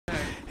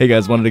Hey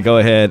guys, wanted to go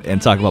ahead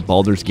and talk about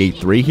Baldur's Gate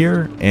 3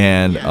 here,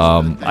 and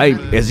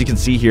as you can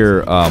see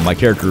here, my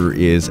character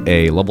is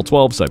a level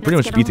 12, so I pretty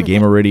much beat the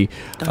game already,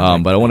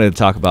 but I wanted to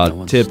talk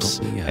about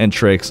tips and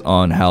tricks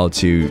on how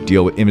to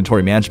deal with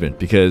inventory management,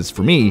 because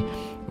for me,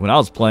 when I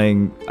was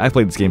playing, I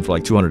played this game for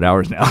like 200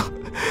 hours now,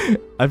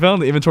 I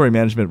found the inventory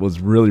management was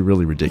really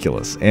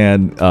ridiculous,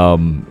 and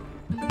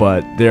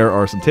but there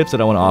are some tips that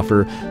I want to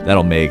offer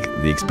that'll make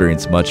the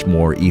experience much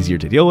more easier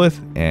to deal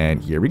with,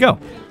 and here we go.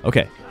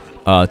 Okay.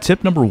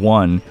 Tip number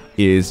 1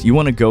 is you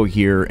want to go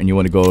here and you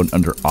want to go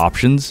under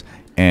options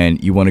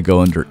and you want to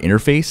go under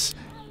interface,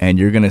 and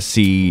you're going to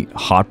see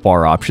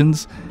hotbar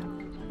options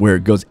where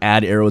it goes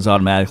add arrows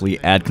automatically,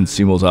 add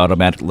consumables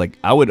automatically. Like,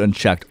 I would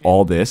uncheck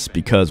all this,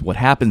 because what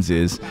happens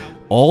is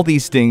all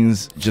these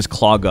things just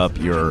clog up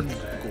your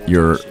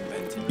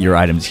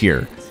items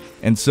here.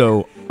 And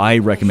so I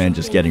recommend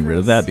just getting rid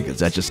of that, because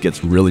that just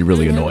gets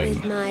really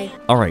annoying.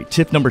 Alright,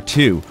 tip number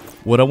 2.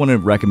 What I want to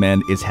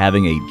recommend is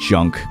having a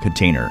junk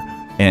container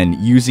and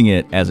using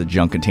it as a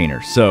junk container.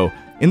 So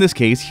in this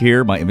case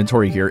here, my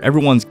inventory here,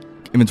 everyone's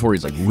inventory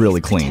is like really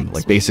clean,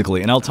 like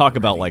basically, and I'll talk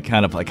about like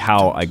kind of like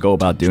how I go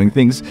about doing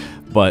things,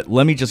 but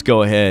let me just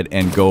go ahead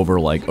and go over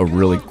like a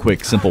really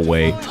quick, simple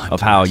way of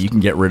how you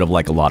can get rid of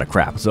like a lot of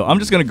crap. So I'm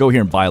just going to go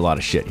here and buy a lot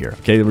of shit here.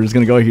 Okay, we're just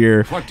going to go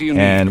here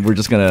and we're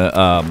just going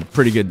to,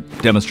 pretty good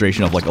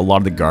demonstration of like a lot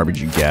of the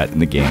garbage you get in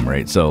the game,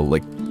 right? So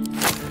like,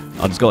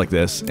 I'll just go like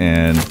this,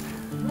 and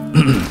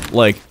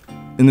like,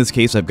 in this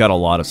case, I've got a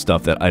lot of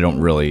stuff that I don't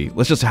really,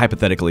 let's just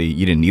hypothetically,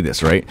 you didn't need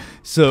this, right?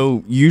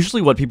 So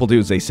usually what people do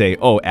is they say,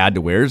 oh, add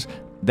to wares.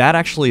 That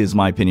actually is,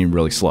 my opinion,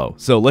 really slow.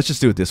 So let's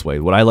just do it this way.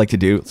 What I like to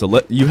do,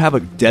 so you have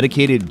a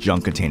dedicated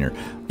junk container.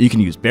 You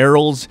can use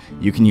barrels,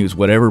 you can use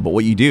whatever, but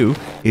what you do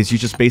is you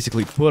just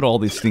basically put all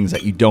these things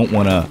that you don't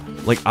want to,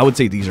 like, I would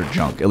say these are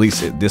junk, at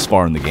least this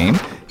far in the game.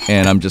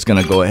 And I'm just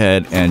going to go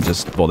ahead and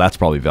just, well, that's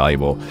probably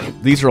valuable.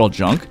 These are all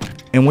junk.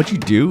 And what you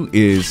do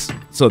is,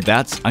 so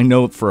that's, I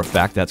know for a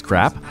fact that's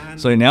crap.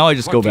 So now I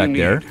just go back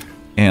there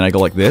and I go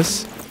like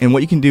this. And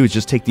what you can do is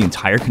just take the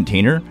entire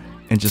container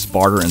and just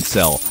barter and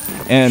sell.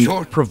 And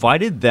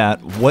provided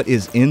that what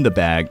is in the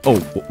bag, oh,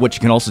 what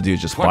you can also do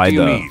is just buy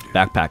the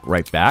backpack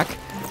right back,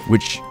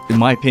 which in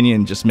my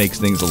opinion just makes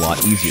things a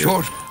lot easier.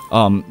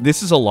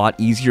 This is a lot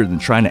easier than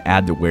trying to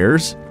add the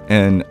wares.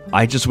 And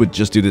I just would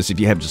just do this if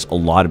you have just a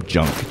lot of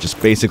junk.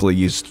 Just basically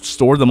you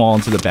store them all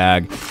into the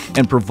bag,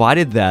 and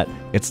provided that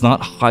it's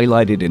not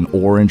highlighted in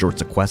orange or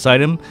it's a quest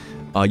item,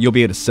 you'll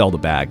be able to sell the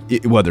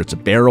bag, whether it's a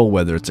barrel,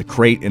 whether it's a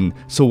crate. And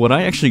so what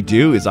I actually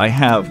do is I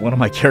have one of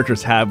my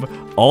characters have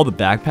all the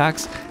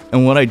backpacks,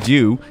 and what I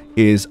do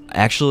is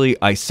actually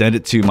I send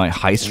it to my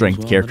high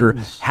strength character,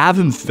 have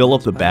him fill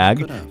up the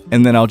bag,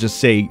 and then I'll just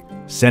say,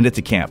 send it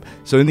to camp.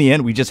 So in the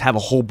end, we just have a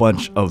whole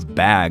bunch of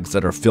bags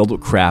that are filled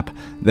with crap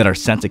that are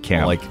sent to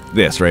camp, like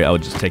this, right? I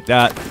would just take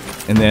that,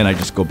 and then I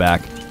just go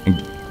back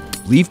and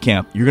leave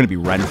camp. You're going to be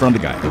right in front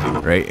of the guy,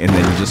 right? And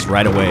then you just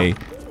right away,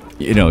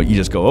 you know, you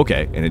just go,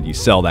 okay, and then you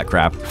sell that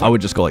crap. I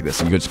would just go like this,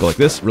 and you could just go like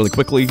this really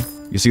quickly.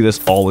 You see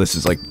this? All this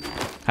is like,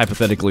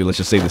 hypothetically, let's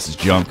just say this is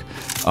junk.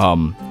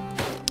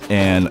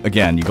 And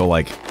again, you go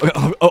like,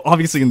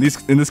 obviously in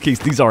this case,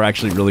 these are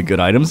actually really good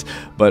items,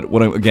 but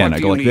I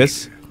go like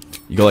this.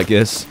 You go like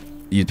this,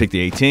 you pick the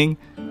 18,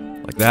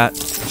 like that,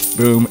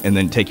 boom, and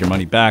then take your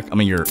money back,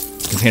 your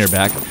container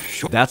back.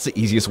 That's the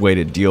easiest way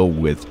to deal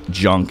with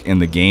junk in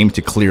the game,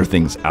 to clear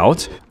things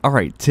out.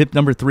 Alright, tip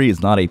number 3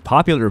 is not a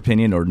popular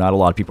opinion, or not a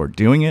lot of people are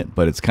doing it,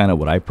 but it's kind of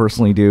what I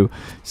personally do.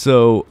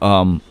 So,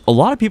 a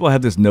lot of people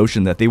have this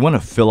notion that they want to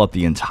fill up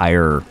the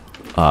entire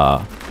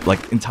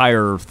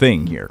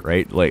thing here,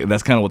 right? Like,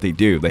 that's kind of what they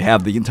do. They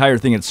have the entire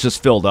thing, it's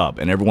just filled up,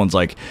 and everyone's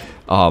like,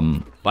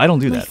 I don't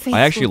do that.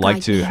 I actually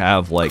like to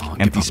have like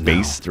empty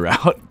space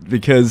throughout,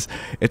 because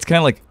it's kind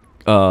of like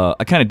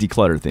I kind of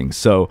declutter things.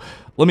 So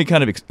let me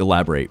kind of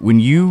elaborate. When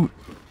you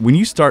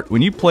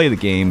play the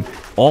game,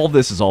 all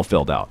this is all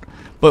filled out.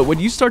 But what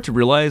you start to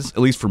realize, at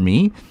least for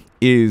me,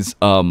 is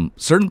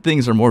certain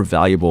things are more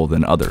valuable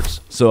than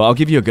others. So I'll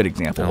give you a good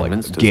example,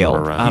 like Gale.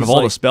 Out of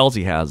all the spells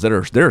he has, there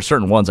are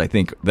certain ones I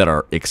think that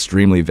are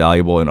extremely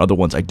valuable, and other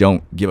ones I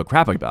don't give a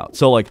crap about.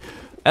 So like,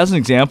 as an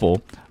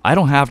example, I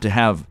don't have to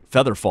have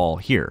Featherfall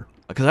here,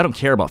 because I don't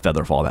care about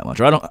Featherfall that much.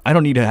 Or I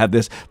don't need to have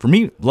this. For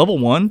me, level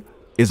 1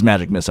 is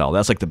Magic Missile.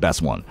 That's like the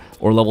best one.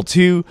 Or level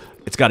 2,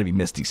 it's got to be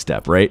Misty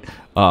Step, right?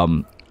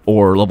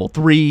 Or level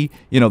 3,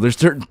 you know, there's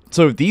certain,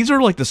 so these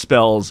are like the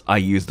spells I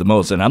use the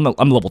most, and I'm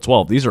level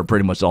 12. These are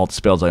pretty much all the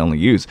spells I only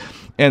use.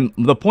 And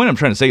the point I'm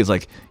trying to say is,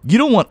 like, you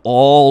don't want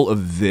all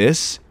of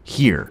this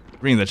here.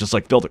 I mean, that's just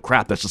like filled with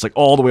crap. That's just like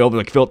all the way over,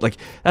 like filled, like,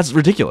 that's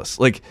ridiculous.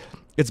 Like,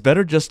 it's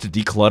better just to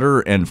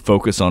declutter and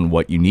focus on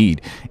what you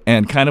need.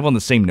 And kind of on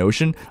the same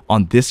notion,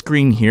 on this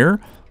screen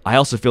here, I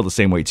also feel the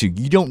same way too.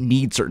 You don't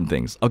need certain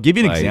things. I'll give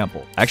you an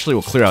example. Actually,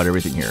 we'll clear out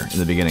everything here in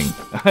the beginning.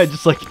 I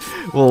just like,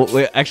 well,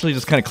 actually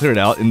just kind of clear it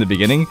out in the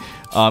beginning.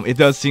 It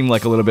does seem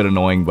like a little bit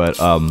annoying, but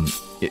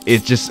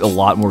it's just a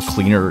lot more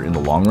cleaner in the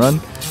long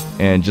run.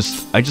 And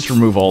I just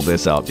remove all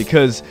this out,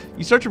 because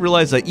you start to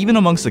realize that even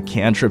amongst the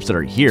cantrips that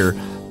are here,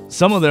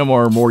 some of them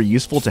are more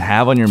useful to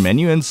have on your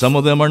menu, and some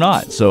of them are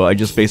not. So I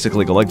just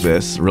basically go like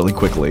this really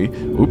quickly.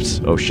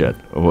 Oops! Oh shit!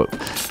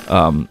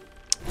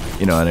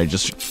 You know, and I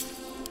just.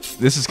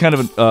 This is kind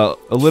of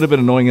a little bit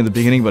annoying in the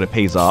beginning, but it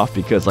pays off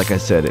because, like I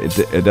said,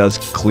 it does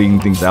clean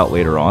things out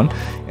later on.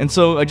 And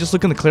so I just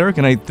look in the cleric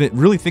and I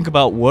really think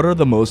about what are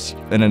the most,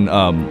 and then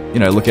you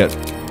know,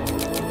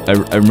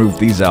 I remove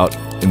these out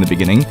in the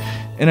beginning,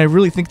 and I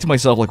really think to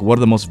myself, like, what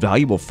are the most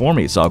valuable for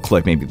me? So I'll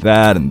click maybe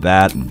that and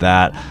that and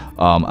that.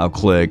 I'll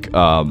click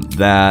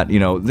that. You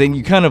know, then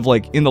you kind of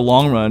like in the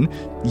long run,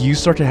 you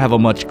start to have a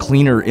much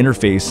cleaner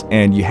interface,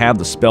 and you have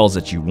the spells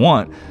that you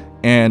want,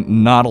 and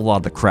not a lot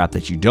of the crap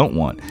that you don't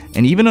want.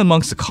 And even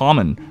amongst the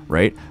common,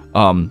 right?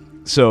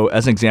 So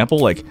as an example,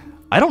 like,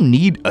 I don't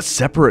need a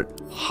separate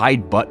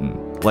hide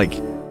button. Like,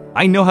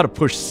 I know how to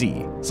push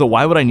C, so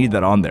why would I need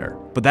that on there?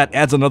 But that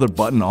adds another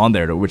button on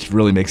there, which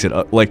really makes it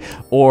like,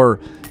 or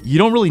you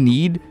don't really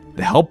need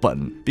the help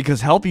button,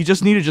 because help, you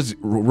just need to just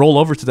roll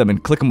over to them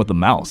and click them with the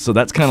mouse. So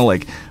that's kind of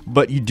like,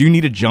 but you do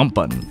need a jump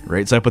button,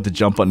 right? So I put the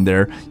jump button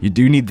there. You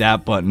do need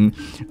that button.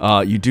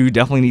 You do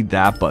definitely need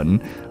that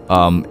button.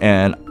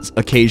 And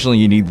occasionally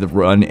you need the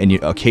run, and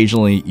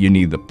occasionally you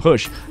need the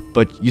push.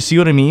 But you see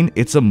what I mean?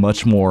 It's a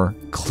much more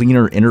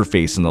cleaner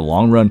interface in the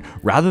long run,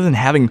 rather than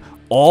having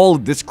all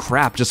of this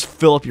crap just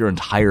fill up your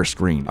entire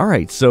screen. All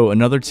right, so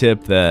another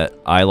tip that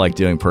I like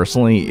doing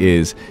personally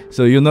is,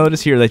 so you'll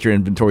notice here that your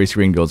inventory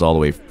screen goes all the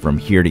way from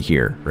here to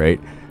here,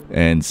 right?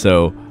 And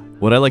so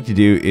what I like to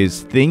do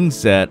is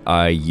things that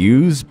I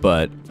use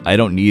but I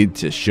don't need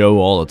to show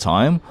all the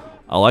time,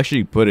 I'll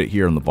actually put it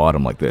here on the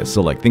bottom like this.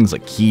 So like things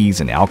like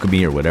keys and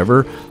alchemy or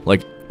whatever,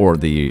 like, or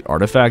the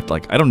artifact,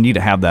 like I don't need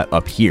to have that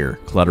up here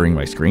cluttering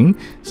my screen.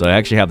 So I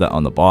actually have that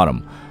on the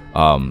bottom.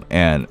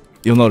 And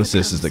you'll notice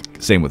this is the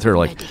same with her.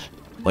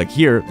 Like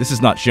here, this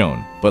is not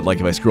shown, but like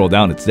if I scroll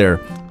down, it's there.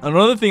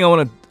 Another thing I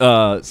want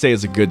to say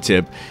is a good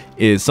tip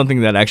is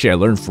something that actually I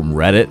learned from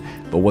Reddit.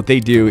 But what they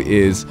do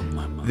is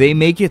they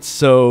make it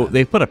so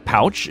they put a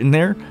pouch in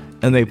there,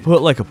 and they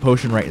put like a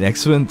potion right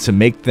next to it to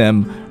make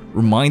them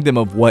remind them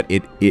of what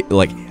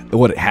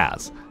it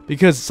has.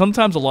 Because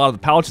sometimes a lot of the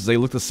pouches, they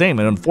look the same,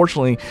 and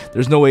unfortunately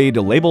there's no way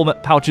to label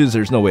pouches,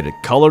 there's no way to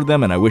color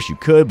them, and I wish you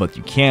could, but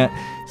you can't.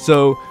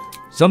 So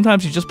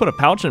sometimes you just put a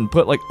pouch and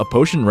put like a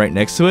potion right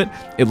next to it.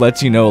 It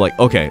lets you know, like,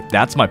 okay,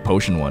 that's my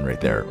potion one right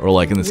there. Or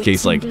like in this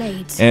case, like,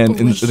 and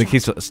in the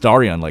case of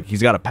Astarion, like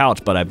he's got a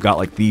pouch, but I've got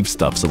like thief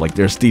stuff, so like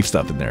there's thief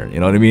stuff in there, you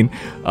know what I mean?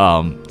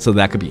 So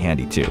that could be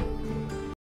handy too.